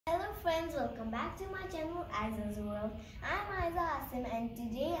friends, welcome back to my channel Aiza's World. I'm Aiza Asim and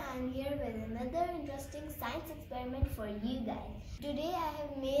today I'm here with another interesting science experiment for you guys. Today I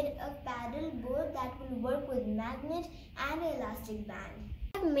have made a paddle boat that will work with magnet and elastic band.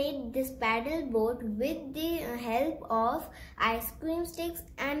 I have made this paddle boat with the help of ice cream sticks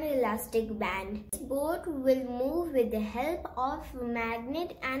and elastic band. This boat will move with the help of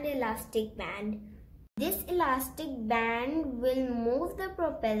magnet and elastic band. This elastic band will move the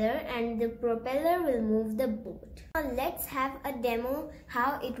propeller and the propeller will move the boat. Now let's have a demo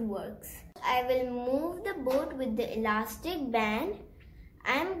how it works. I will move the boat with the elastic band.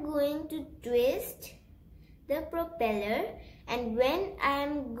 I am going to twist the propeller, and when I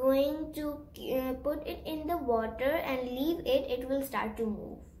am going to put it in the water and leave it, it will start to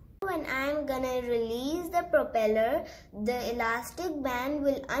move. When I am gonna release the propeller, the elastic band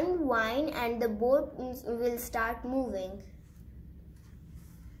will unwind and the boat will start moving.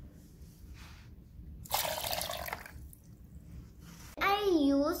 I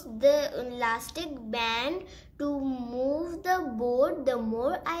use the elastic band to move the boat. The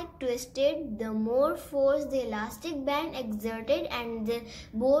more I twisted, the more force the elastic band exerted and the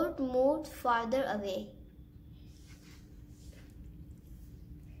boat moved farther away.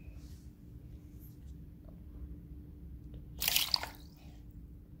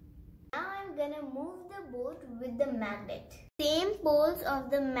 Gonna move the boat with the magnet. Same poles of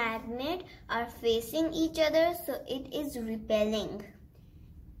the magnet are facing each other, so it is repelling.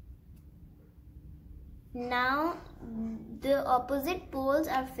 Now the opposite poles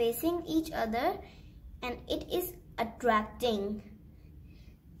are facing each other and it is attracting.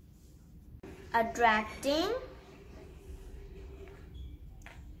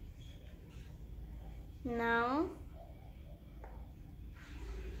 Now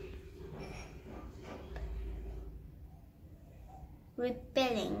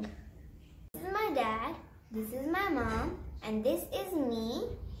repelling. This is my dad, this is my mom, and this is me,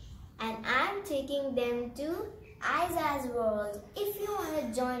 and I'm taking them to Aiza's World. If you want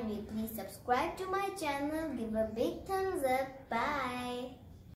to join me, please subscribe to my channel, give a big thumbs up. Bye.